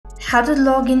How to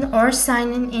log in or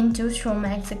sign in into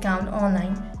ShowMax Account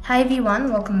Online. Hi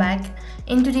everyone, welcome back.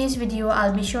 In today's video,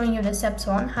 I'll be showing you the steps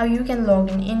on how you can log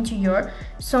in into your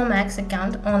ShowMax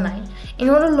Account Online. In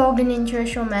order to log in into your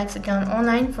ShowMax Account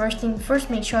Online, first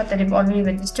make sure that you've already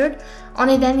registered.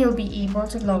 Only then you'll be able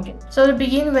to log in. So to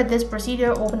begin with this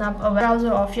procedure, open up a web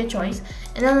browser of your choice,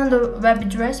 and then on the web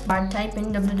address bar type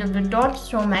in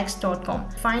www.showmax.com.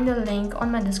 Find a link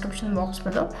on my description box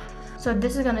below. So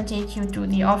this is going to take you to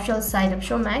the official site of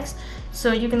ShowMax.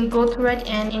 So you can go through it,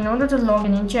 and in order to log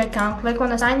in into your account, click on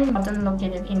the sign in button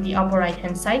located in the upper right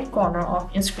hand side corner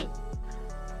of your screen.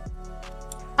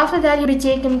 After that, you'll be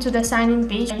taken to the sign in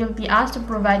page. You'll be asked to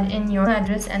provide in your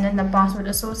address and then the password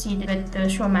associated with the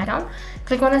ShowMax account.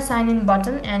 Click on the sign in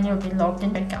button and you'll be logged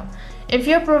into your account. If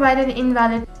you're provided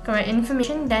invalid correct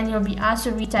information, then you'll be asked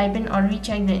to retype in or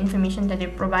recheck the information that you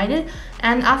provided.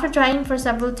 And after trying for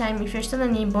several times, if you're still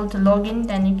unable to log in,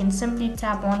 then you can simply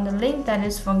tap on the link that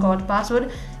is forgot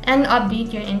password and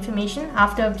update your information.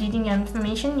 After updating your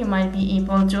information, you might be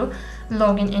able to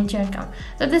log in into your account.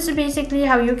 So this is basically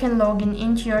how you can log in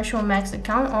into your ShowMax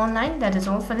account online. That is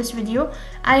all for this video.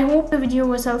 I hope the video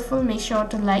was helpful. Make sure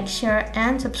to like, share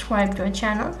and subscribe to our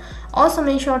channel. Also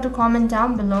make sure to comment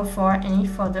down below for any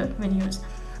further videos.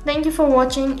 Thank you for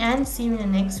watching and see you in the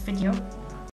next video.